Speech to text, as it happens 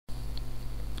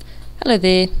Hello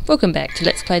there, welcome back to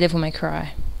Let's Play Devil May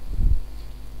Cry.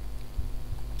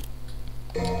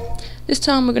 This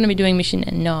time we're going to be doing mission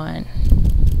 9.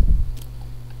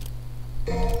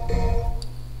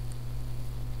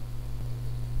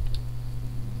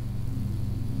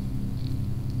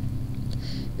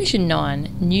 Mission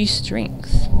 9, New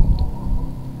Strength.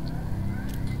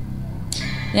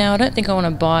 Now I don't think I want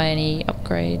to buy any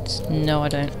upgrades. No I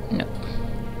don't, no.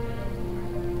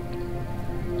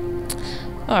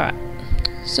 Alright,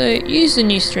 so use the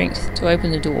new strength to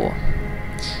open the door.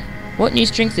 What new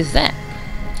strength is that?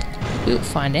 We'll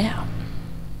find out.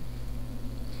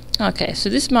 Okay, so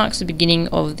this marks the beginning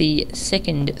of the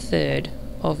second third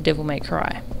of Devil May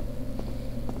Cry.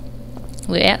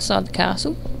 We're outside the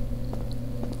castle.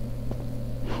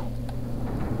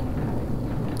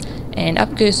 And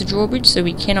up goes the drawbridge, so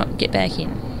we cannot get back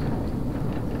in.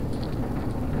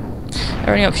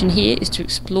 Our only option here is to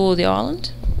explore the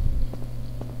island.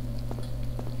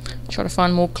 Try to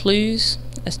find more clues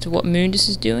as to what Mundus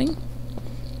is doing.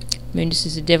 Mundus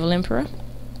is the Devil Emperor.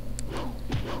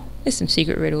 There's some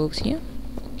secret red orbs here.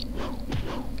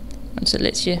 Once it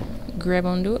lets you grab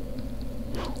onto it.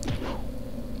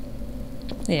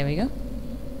 There we go.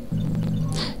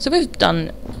 So we've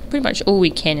done pretty much all we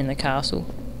can in the castle.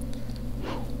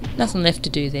 Nothing left to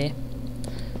do there.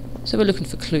 So we're looking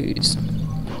for clues.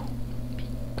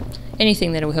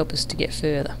 Anything that will help us to get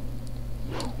further.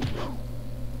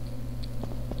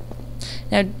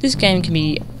 Now this game can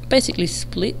be basically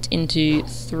split into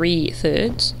 3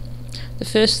 thirds. The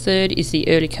first third is the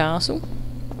early castle.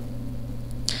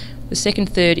 The second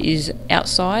third is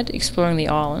outside, exploring the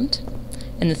island.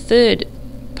 And the third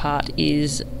part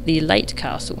is the late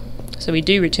castle. So we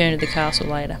do return to the castle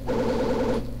later.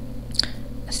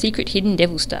 A secret hidden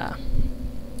Devil Star.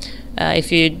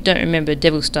 If you don't remember,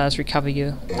 Devil Stars recover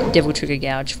your Devil Trigger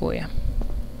Gouge for you.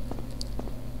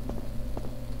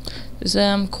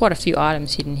 There's quite a few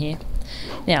items hidden here.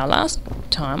 Now, last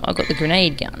time I got the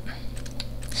grenade gun,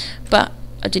 but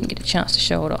I didn't get a chance to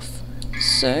show it off.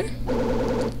 So,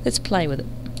 let's play with it.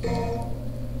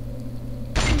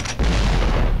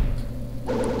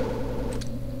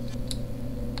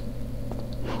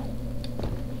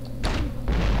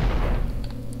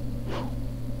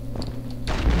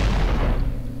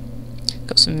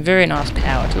 Got some very nice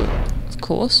power to it, of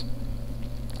course.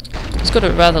 It's got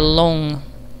a rather long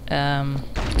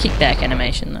kickback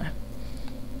animation though.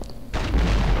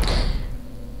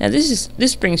 Now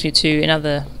this brings me to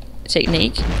another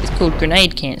technique. It's called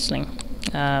grenade cancelling,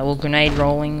 or grenade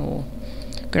rolling, or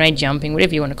grenade jumping,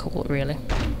 whatever you want to call it really.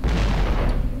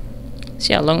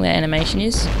 See how long that animation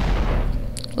is?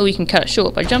 Or we can cut it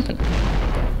short by jumping.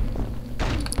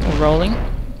 Or rolling.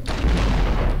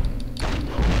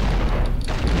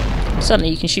 And suddenly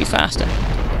you can shoot faster.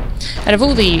 Out of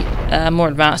all the more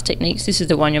advanced techniques, this is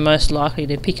the one you're most likely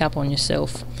to pick up on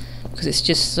yourself, because it's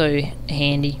just so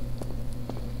handy.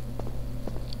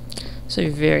 So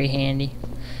very handy.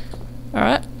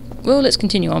 Alright, well let's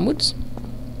continue onwards.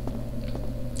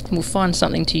 And we'll find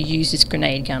something to use this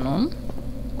grenade gun on.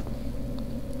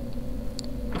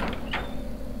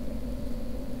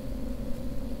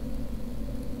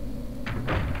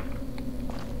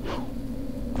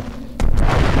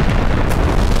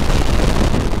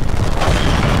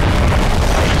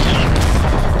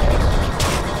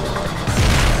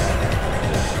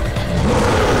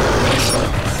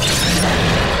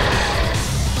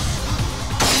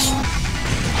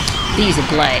 These are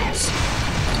blades.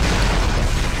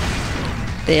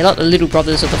 They're like the little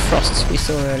brothers of the Frosts we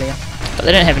saw earlier. But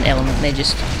they don't have an element, they're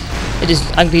just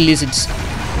ugly lizards.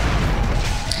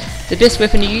 The best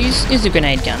weapon to use is the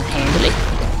grenade gun, handily.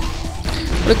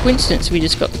 What a coincidence, we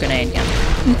just got the grenade gun.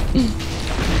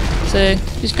 So,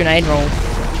 just grenade roll.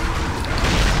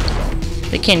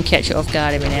 They can catch you off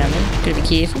guard every now and then, gotta be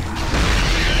careful.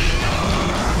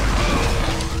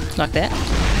 Like that.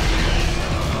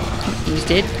 He's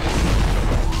dead.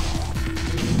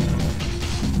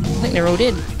 I think they're all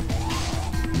dead.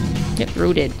 Yep, they're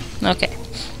all dead. Okay.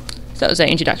 So that was our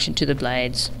introduction to the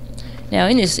blades. Now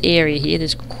in this area here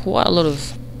there's quite a lot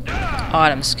of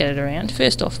items scattered around.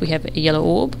 First off we have a yellow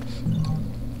orb.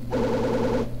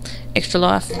 Extra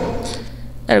life.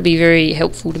 That'll be very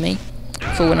helpful to me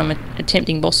for when I'm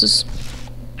attempting bosses.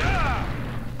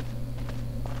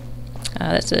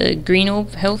 That's a green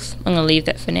orb health. I'm going to leave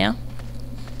that for now.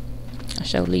 I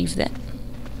shall leave that.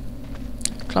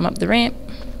 Climb up the ramp.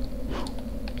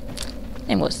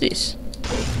 And what's this?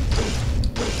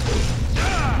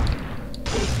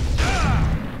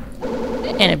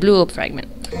 And a blue orb fragment.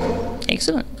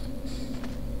 Excellent.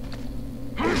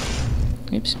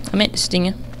 Oops, I meant the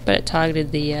stinger, but it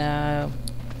targeted the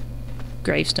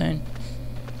gravestone.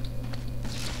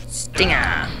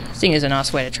 Stinger! Stinger's a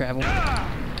nice way to travel.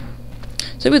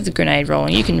 So with the grenade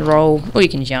rolling, you can roll or you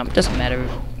can jump. Doesn't matter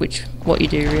what you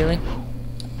do really.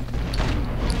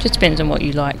 Just depends on what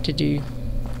you like to do.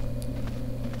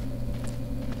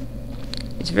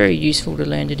 It's very useful to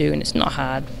learn to do, and it's not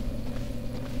hard.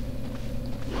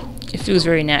 It feels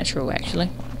very natural actually.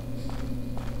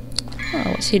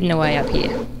 Oh, what's hidden away up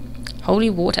here? Holy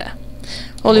water.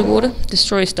 Holy water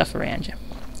destroys stuff around you.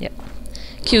 Yep.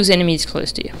 Kills enemies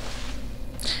close to you.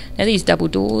 Now these double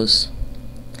doors,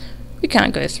 we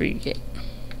can't go through yet.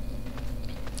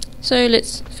 So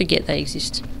let's forget they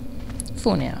exist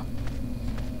for now.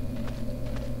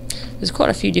 There's quite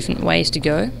a few different ways to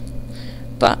go,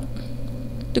 but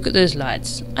look at those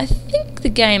lights. I think the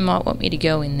game might want me to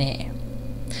go in there.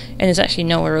 And there's actually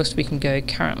nowhere else we can go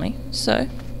currently, so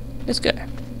let's go.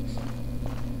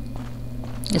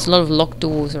 There's a lot of locked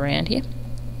doors around here.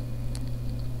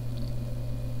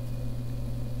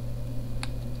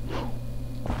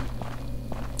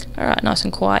 Alright, nice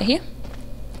and quiet here.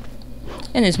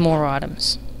 And there's more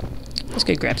items. Let's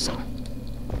go grab some.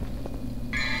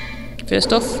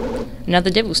 First off, another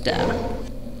devil star.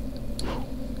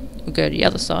 We'll go to the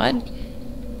other side.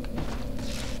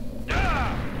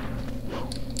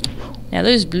 Now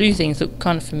those blue things look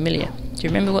kind of familiar. Do you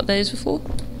remember what those were for?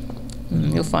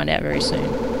 You'll find out very soon.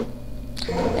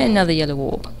 And another yellow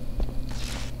orb.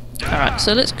 Alright,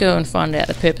 so let's go and find out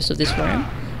the purpose of this room.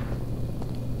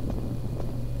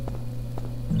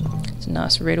 Some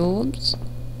nice red orbs.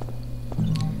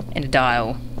 And a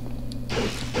dial.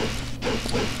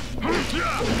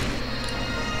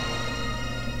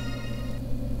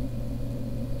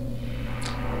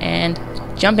 And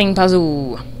jumping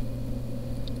puzzle.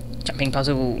 Jumping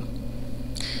puzzle.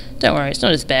 Don't worry, it's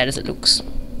not as bad as it looks.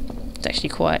 It's actually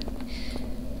quite...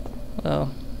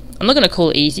 well, I'm not going to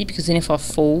call it easy because then if I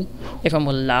fall, everyone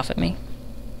will laugh at me.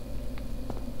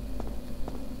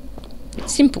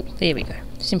 It's simple. There we go.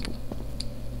 Simple.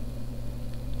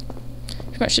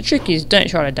 Pretty much the trick is don't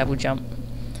try to double jump.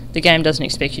 The game doesn't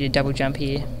expect you to double jump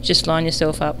here. Just line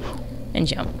yourself up and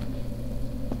jump.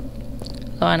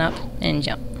 Line up and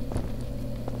jump.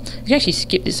 You can actually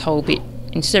skip this whole bit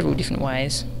in several different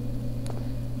ways.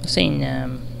 I've seen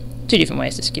 2 different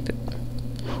ways to skip it.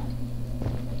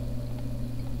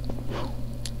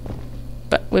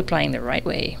 But we're playing the right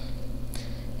way.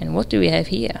 And what do we have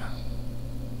here?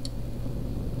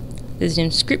 There's an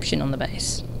inscription on the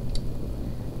base.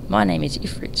 My name is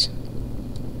Ifrit.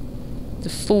 The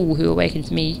fool who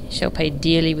awakens me shall pay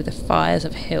dearly with the fires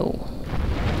of hell.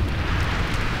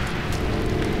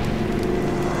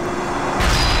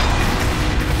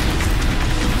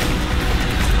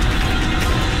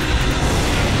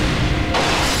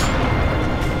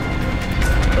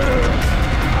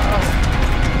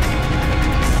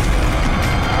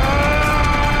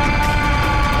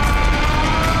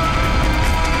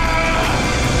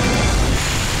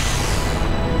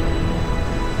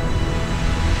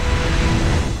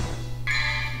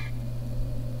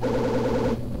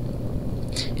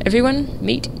 Everyone,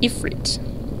 meet Ifrit.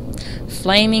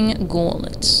 Flaming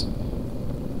gauntlets.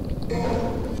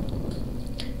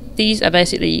 These are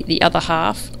basically the other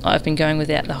half I've been going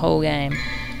without the whole game.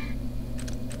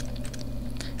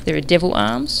 There are devil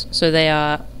arms, so they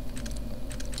are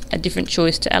a different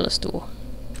choice to Alastor.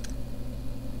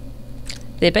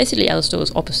 They're basically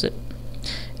Alastor's opposite.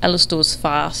 Alastor's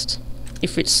fast,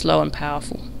 Ifrit's slow and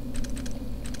powerful.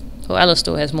 Well,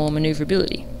 Alastor has more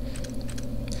manoeuvrability.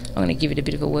 I'm going to give it a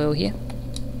bit of a whirl here.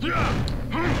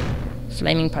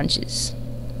 Flaming punches.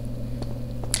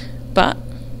 But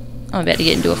I'm about to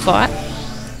get into a fight,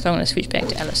 so I'm going to switch back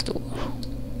to Alastor.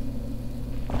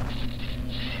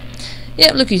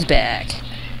 Yep, look who's back.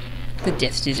 The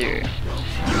Death Scissor. And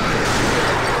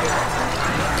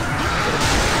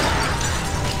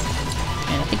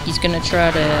I think he's going to try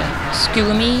to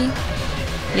skewer me.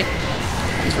 Yep,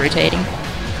 he's rotating.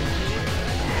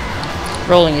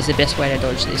 Rolling is the best way to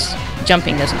dodge this.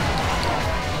 Jumping isn't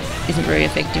very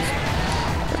effective.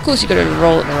 But of course you've got to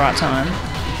roll at the right time.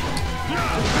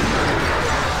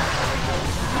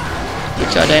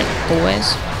 Which I don't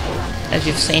always, as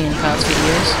you've seen in past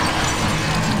videos.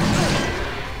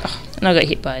 Oh, and I got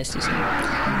hit by a system.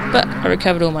 But I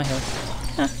recovered all my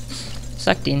health. Ah,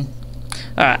 sucked in.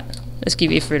 Alright, let's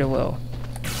give Ifrit a whirl.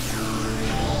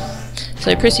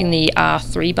 So pressing the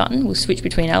R3 button will switch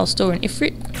between Alastor and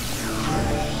Ifrit.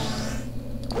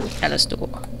 Alastor.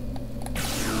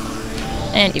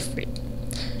 And Ifrit.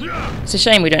 It's a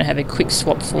shame we don't have a quick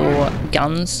swap for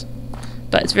guns,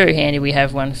 but it's very handy we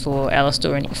have one for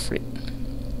Alastor and Ifrit.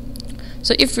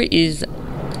 So Ifrit is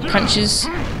punches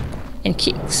and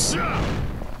kicks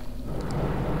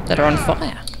that are on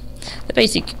fire. The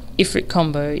basic Ifrit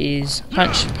combo is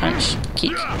punch, punch,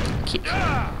 kick, kick.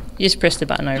 You just press the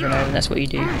button over and over and that's what you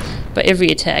do. But every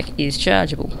attack is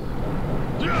chargeable.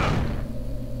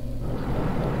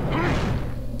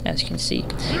 As you can see.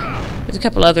 There's a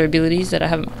couple other abilities that I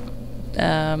haven't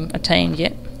attained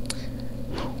yet.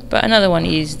 But another one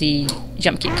is the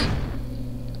jump kick.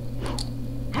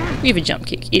 We have a jump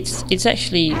kick. It's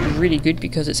actually really good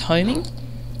because it's homing.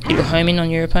 It will home in on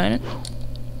your opponent.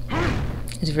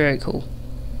 It's very cool.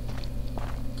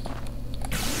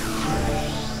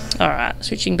 Alright,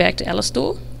 switching back to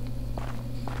Alistor.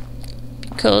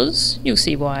 Because you'll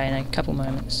see why in a couple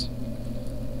moments.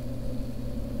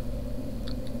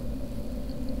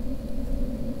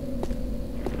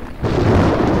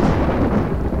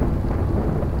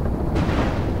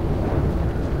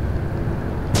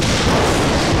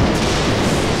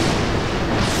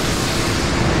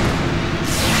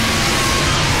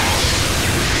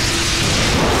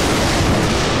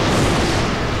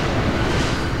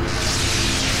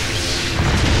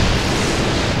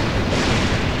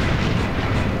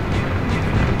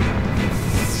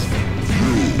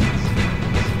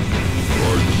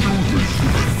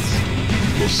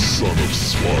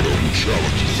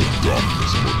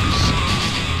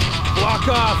 Block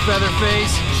off,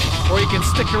 Featherface, or you can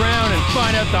stick around and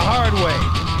find out the hard way.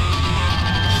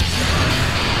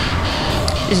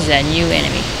 This is our new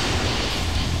enemy.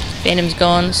 Phantom's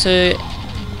gone, so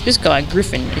this guy,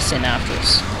 Griffin, is sent after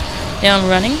us. Now I'm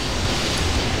running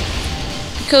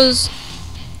because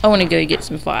I want to go get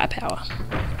some firepower.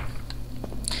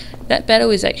 That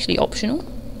battle is actually optional.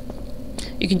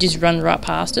 You can just run right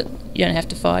past it. You don't have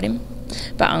to fight him.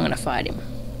 But I'm going to fight him.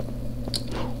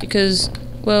 Because,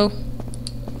 well,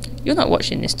 you're not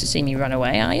watching this to see me run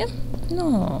away, are you?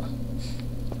 No.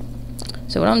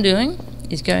 So what I'm doing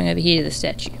is going over here to the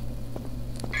statue.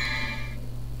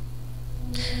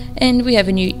 And we have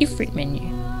a new Ifrit menu.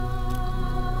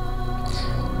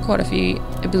 Quite a few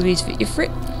abilities for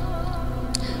Ifrit.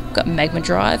 Got Magma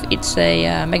Drive. It's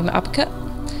a Magma Uppercut.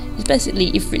 It's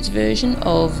basically Ifrit's version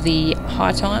of the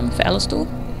High Time for Alistor.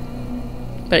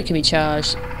 But it can be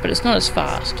charged, but it's not as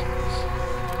fast.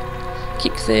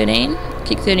 Kick 13.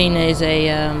 Kick 13 is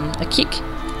a kick,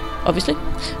 obviously.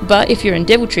 But if you're in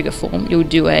Devil Trigger form, you'll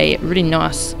do a really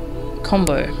nice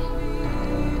combo.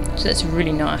 So that's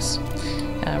really nice.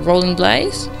 Rolling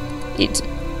Blaze. It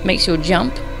makes your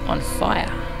jump on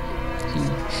fire.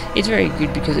 It's very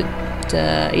good because it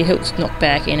helps knock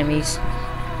back enemies.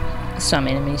 Some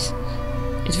enemies.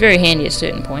 It's very handy at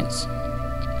certain points.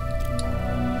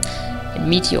 And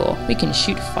Meteor, we can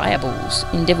shoot fireballs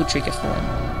in Devil Trigger form.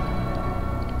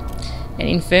 And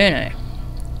Inferno,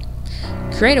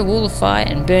 create a wall of fire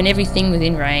and burn everything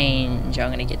within range. I'm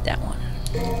going to get that one.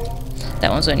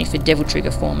 That one's only for Devil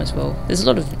Trigger form as well. There's a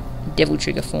lot of Devil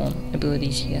Trigger form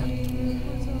abilities here.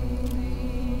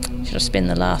 Should I spend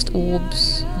the last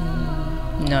orbs?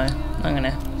 No, I'm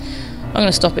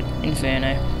gonna stop at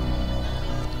Inferno.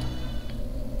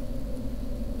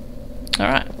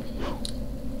 Alright.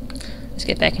 Let's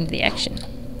get back into the action.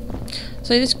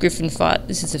 So this Griffin fight,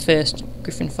 this is the first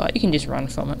Griffin fight. You can just run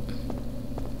from it.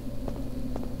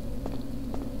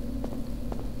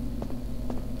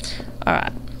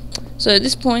 Alright. So at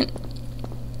this point,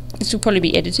 this will probably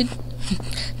be edited.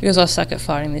 Because I suck at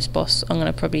fighting this boss, I'm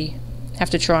gonna probably have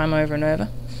to try him over and over.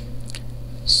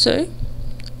 So,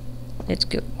 let's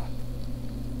go.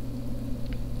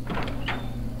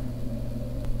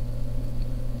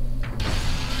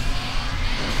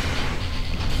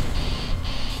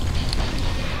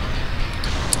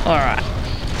 Alright.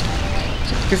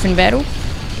 So Griffin battle.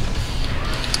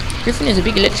 Griffin is a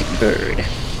big electric bird.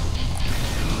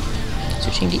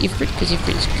 Switching to Ifrit, because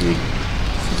Ifrit is good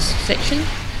for this section.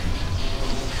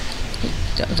 Ooh,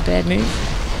 that was a bad move.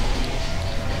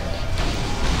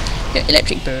 Yeah,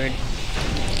 electric bird.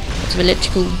 Lots of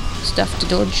electrical stuff to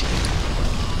dodge.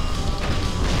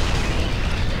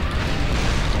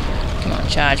 Come on,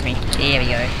 charge me. There we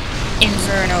go.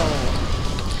 Inferno!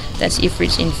 That's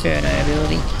Ifrit's Inferno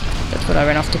ability. That's what I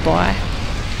ran off to buy.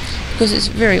 Because it's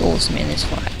very awesome in this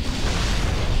fight.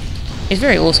 It's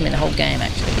very awesome in the whole game,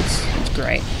 actually. It's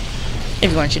great.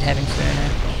 Everyone should have Inferno.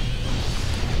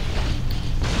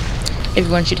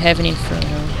 Everyone should have an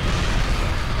Inferno.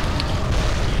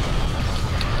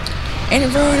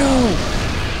 Inferno!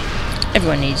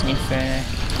 Everyone needs an Inferno.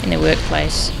 In their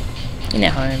workplace. In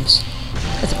their homes.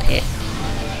 As a pet.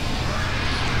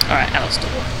 Alright, Alistor.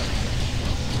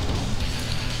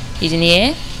 He's in the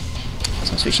air.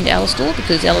 So I'm switching to Alistor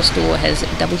because Alistor has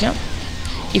double jump.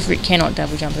 Ifrit cannot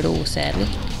double jump at all, sadly.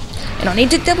 And I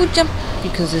need to double jump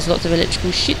because there's lots of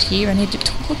electrical shit here I need to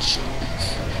dodge.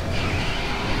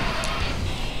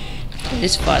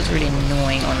 This fight's really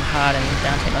annoying on hard and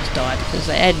Dante Must Die because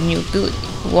they add new ability.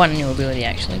 One new ability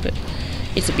actually, but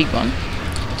it's a big one.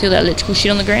 See all that electrical shit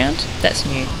on the ground? That's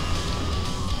new.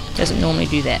 Doesn't normally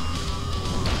do that.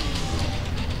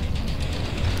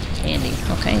 Landing.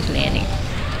 Okay, he's landing.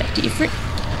 Back to Ifrit.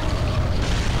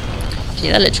 See,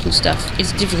 that electrical stuff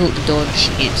is difficult to dodge.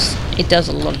 It does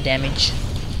a lot of damage.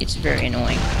 It's very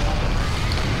annoying.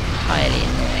 Highly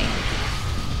annoying.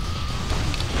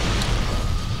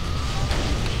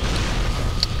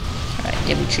 Alright,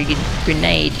 devil triggered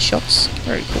grenade shots.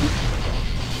 Very cool.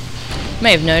 You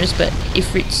may have noticed, but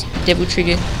Ifrit's devil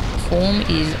trigger form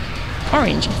is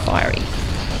orange and fiery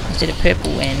instead of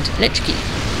purple and electric-y.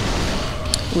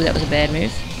 Ooh, that was a bad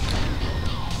move.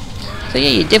 So yeah,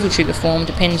 your devil trigger form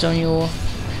depends on your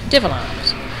devil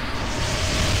arms.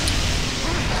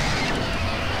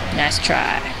 Nice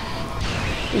try.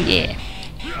 Ooh, yeah.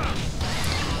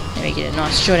 Let me get a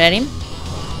nice shot at him.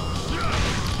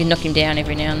 You can knock him down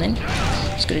every now and then.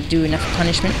 Just got to do enough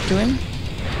punishment to him.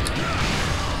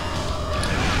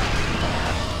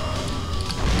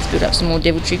 Let's build up some more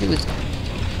devil trigger with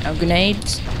our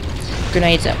grenades.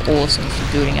 Grenades are awesome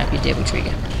for building up your devil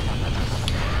trigger.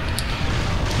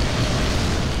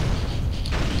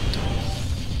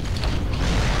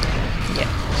 Yeah,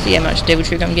 see how much devil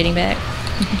trigger I'm getting back?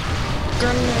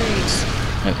 Grenades!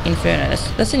 No, Inferno.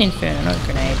 That's an Inferno, not a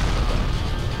grenade.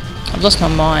 I've lost my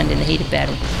mind in the heat of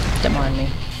battle. Don't mind me.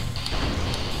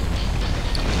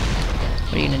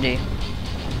 What are you gonna do?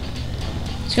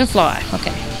 It's gonna fly.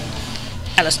 Okay.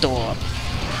 Alastor.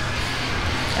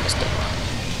 Alastor.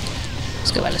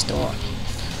 Let's go Alastor.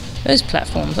 Those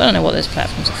platforms. I don't know what those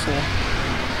platforms are for.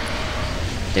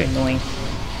 They're annoying.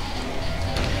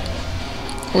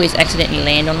 Always accidentally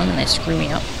land on them and they screw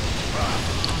me up.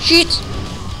 Shit!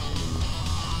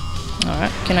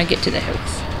 Alright, can I get to the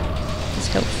health? There's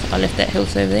health. I left that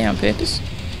health over there on purpose.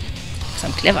 Because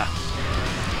I'm clever.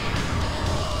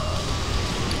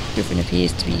 Griffin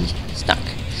appears to be stuck.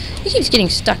 He keeps getting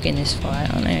stuck in this fight.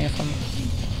 I don't know if I'm...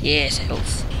 Yes,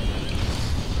 health.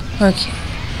 Okay.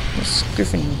 What's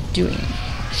Griffin doing?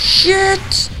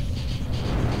 Shit!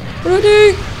 What do I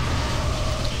do?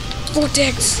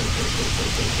 Vortex!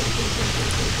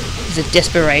 It's a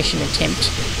desperation attempt.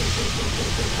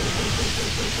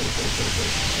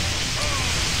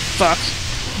 Fuck.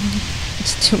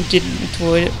 Still didn't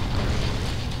avoid it.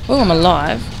 Well, I'm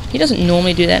alive. He doesn't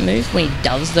normally do that move. When he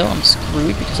does, though, I'm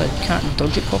screwed because I can't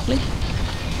dodge it properly.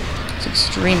 It's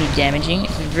extremely damaging.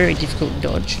 It's very difficult to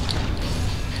dodge.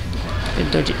 Got to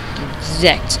dodge it at the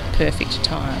exact perfect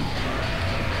time.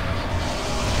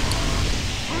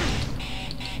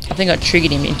 I think I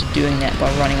triggered him into doing that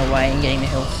by running away and getting the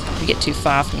health. If you get too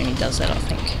far from him, he does that, I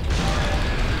think.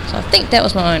 So I think that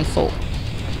was my own fault.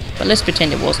 But let's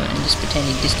pretend it wasn't and just pretend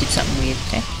he just did something weird,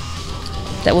 okay?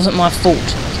 That wasn't my fault,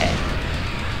 okay?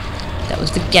 That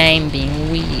was the game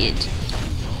being weird.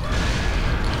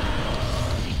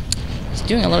 He's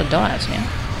doing a lot of dives now.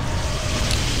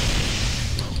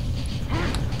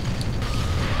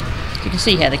 You can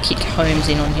see how the kick homes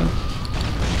in on him.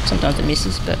 Sometimes it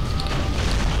misses, but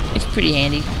it's pretty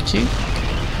handy too.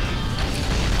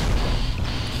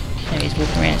 Now he's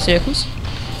walking around in circles.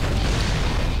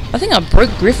 I think I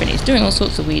broke Griffin. He's doing all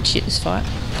sorts of weird shit this fight.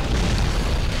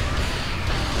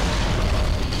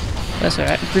 That's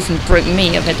alright. Griffin broke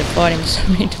me. I've had to fight him so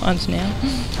many times now.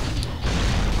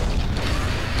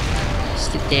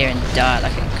 Sit there and die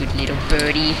like a good little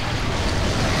birdie.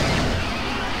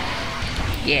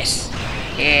 Yes.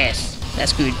 Yes.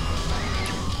 That's good.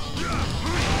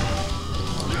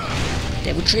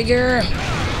 Devil trigger.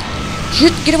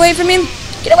 Shit, get away from him.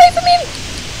 Get away from him.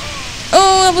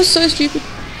 Oh, that was so stupid.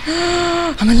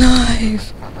 I'm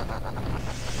alive.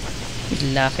 He's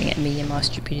laughing at me and my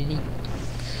stupidity.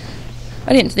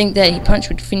 I didn't think that hit punch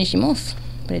would finish him off,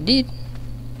 but it did.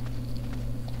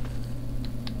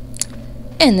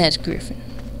 And that's Griffin.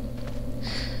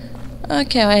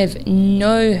 Okay, I have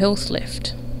no health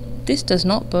left. This does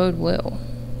not bode well,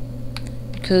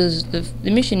 because the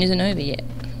mission isn't over yet.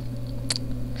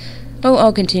 Oh,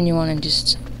 I'll continue on and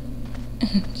just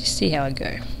see how I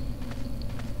go.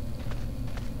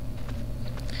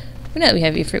 Well, now that we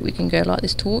have Ifrit, we can go light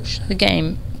this torch. The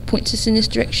game points us in this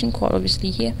direction, quite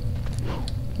obviously here.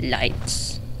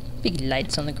 Lights. Big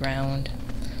lights on the ground.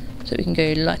 So we can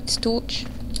go light this torch.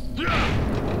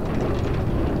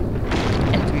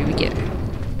 And through we go.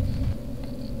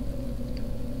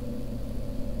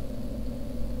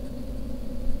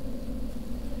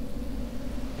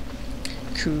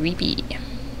 Creepy.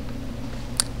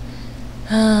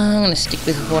 I'm gonna stick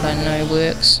with what I know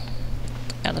works.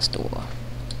 Alistair.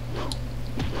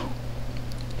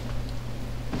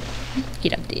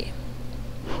 Get up there.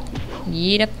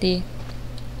 Get up there.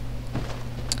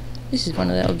 This is one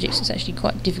of the objects that's actually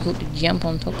quite difficult to jump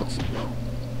on top of.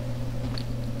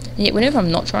 And yet whenever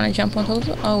I'm not trying to jump on top of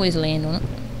it, I always land on it.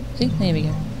 See? There we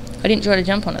go. I didn't try to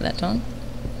jump on it that time.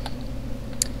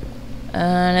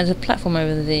 There's a platform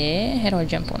over there. How do I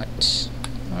jump on it?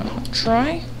 I'll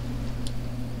try.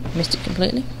 Missed it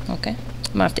completely. Okay.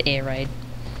 I might have to air raid.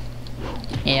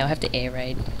 Yeah, I'll have to air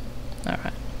raid.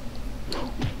 Alright.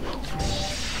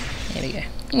 There we go.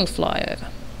 We'll fly over.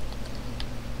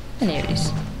 And there it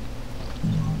is.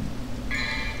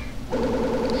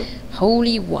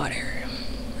 Holy water.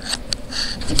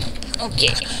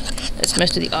 Okay. That's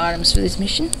most of the items for this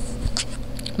mission.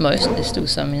 Most. There's still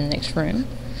some in the next room.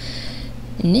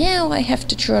 Now I have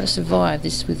to try to survive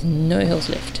this with no health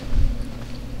left.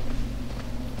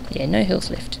 Yeah, no health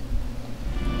left.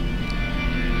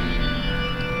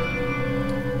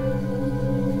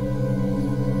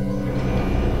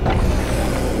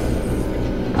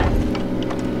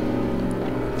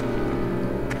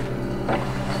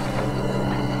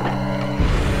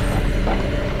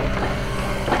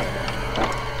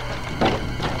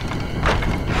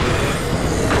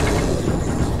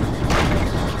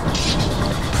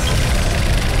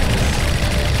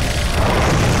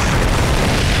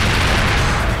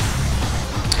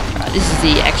 This is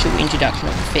the actual introduction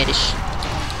of the fetish.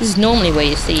 This is normally where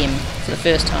you see him for the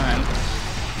first time.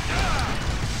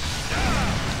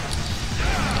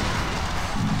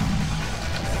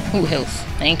 Ooh, health.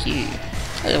 Thank you.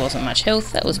 There wasn't much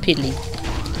health, that was piddly.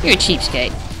 You're a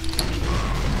cheapskate.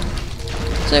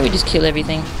 So we just kill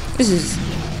everything. This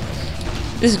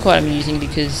is quite amusing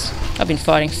because I've been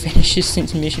fighting fetishes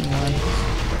since mission 1.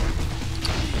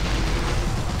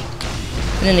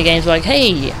 And then the game's like,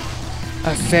 hey!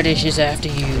 A fetish is after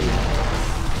you.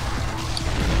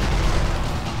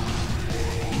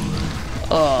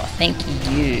 Oh, thank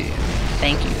you.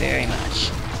 Thank you very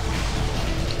much.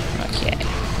 Okay.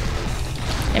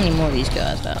 How many more of these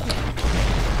guys are there?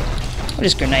 I'll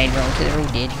just grenade roll till they're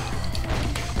all dead.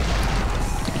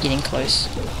 We're getting close.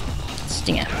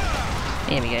 Stinger.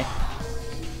 There we go.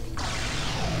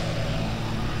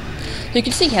 So you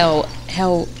can see how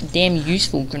damn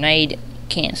useful grenade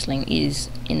cancelling is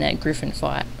in that Griffin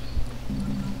fight.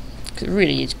 Because it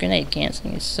really is. Grenade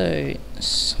cancelling is so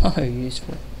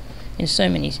useful in so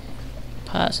many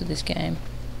parts of this game.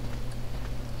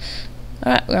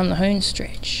 Alright, we're on the home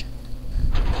stretch.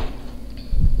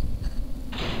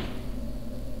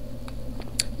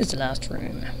 This is the last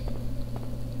room.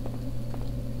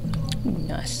 Ooh,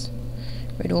 nice.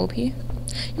 Red orb here.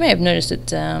 You may have noticed that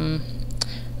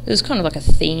there's kind of like a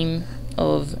theme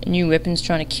of new weapons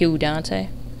trying to kill Dante.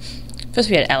 First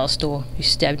we had Alistair, who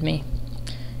stabbed me.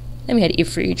 Then we had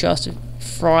Ifrit, who tries to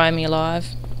fry me alive.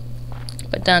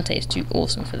 But Dante is too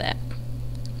awesome for that.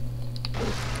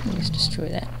 Let's destroy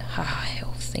that. Ha,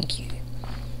 health, thank you.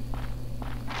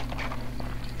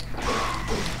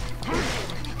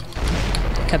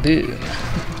 Kaboom.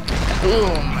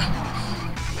 Kaboom.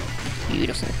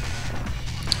 Beautiful.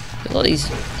 A lot of these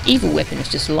evil weapons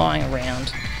just lying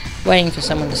around, waiting for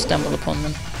someone to stumble upon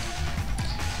them.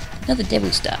 Another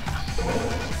Devil Star.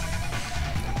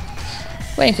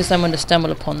 Waiting for someone to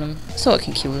stumble upon them so it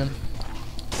can kill them.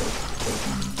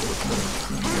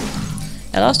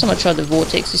 Now last time I tried the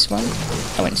Vortex this one,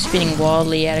 I went spinning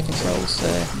wildly out of control, so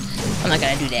I'm not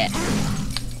going to do that.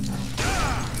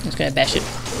 I'm just going to bash it.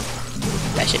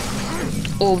 Bash it.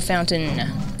 Orb Fountain.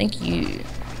 Thank you.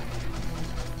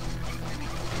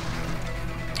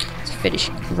 It's a fetish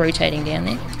rotating down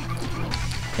there.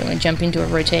 Don't want to jump into a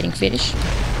rotating fetish.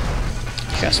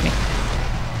 Trust me.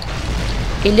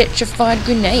 Electrified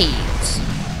grenades.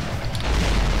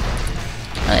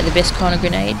 Aren't they the best kind of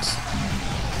grenades?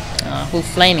 Well,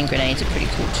 flaming grenades are pretty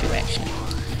cool too, actually.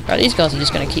 Right, these guys are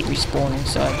just going to keep respawning,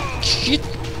 so shit.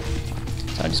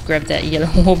 So I just grabbed that yellow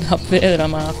orb up there that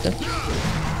I'm after.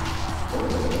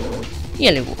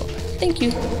 Yellow orb. Thank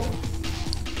you.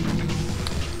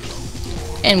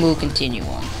 And we'll continue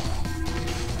on.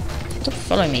 Don't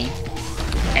follow me,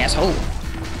 asshole.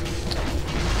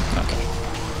 Okay.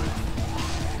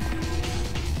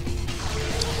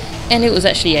 And it was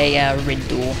actually a red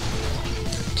door.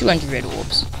 200 red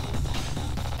orbs.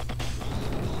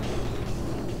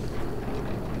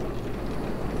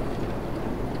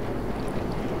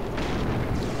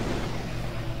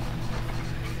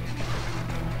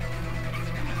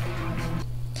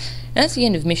 That's the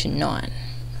end of mission 9.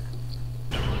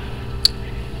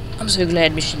 I'm so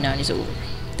glad mission 9 is over.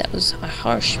 That was a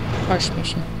harsh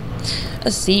mission.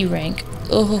 A C rank.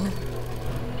 Oh.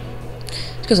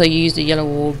 It's because I used the yellow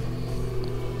orb.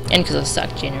 And because I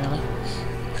suck generally.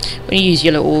 When you use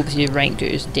yellow orbs, your rank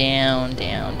goes down,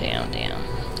 down, down, down.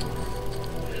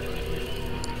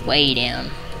 Way down.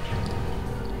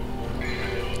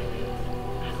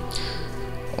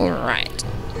 Alright.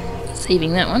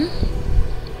 Saving that one.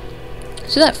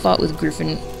 So that fight with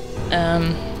Griffin,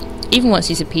 even once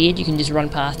he's appeared, you can just run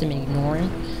past him and ignore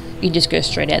him. You can just go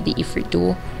straight out the Ifrit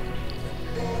door.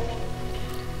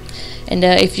 And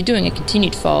if you're doing a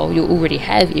continued file, you'll already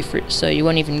have Ifrit, so you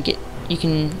won't even get... You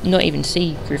can not even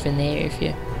see Griffin there if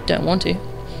you don't want to.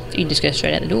 You can just go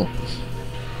straight out the door.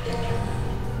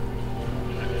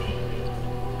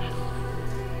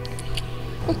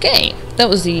 Okay, that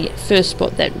was the first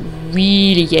spot that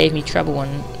really gave me trouble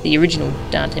on the original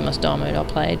Dante Must Die mode I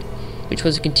played, which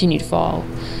was a continued file.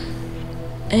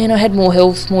 And I had more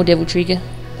health, more Devil Trigger,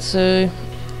 so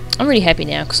I'm really happy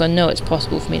now because I know it's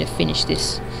possible for me to finish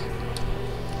this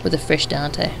with a fresh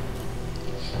Dante.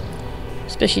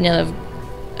 Especially now that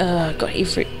I've got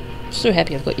Ifrit. So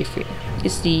happy I've got Ifrit.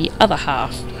 It's the other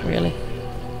half, really.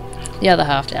 The other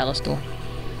half to Alistor.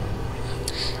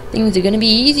 Things are going to be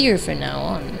easier from now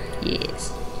on.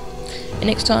 Yes. The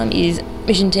next time is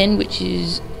Mission 10, which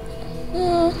is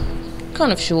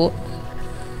kind of short.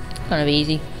 Kind of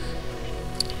easy.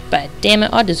 But damn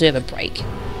it, I deserve a break.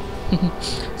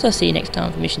 So I'll see you next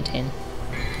time for Mission 10.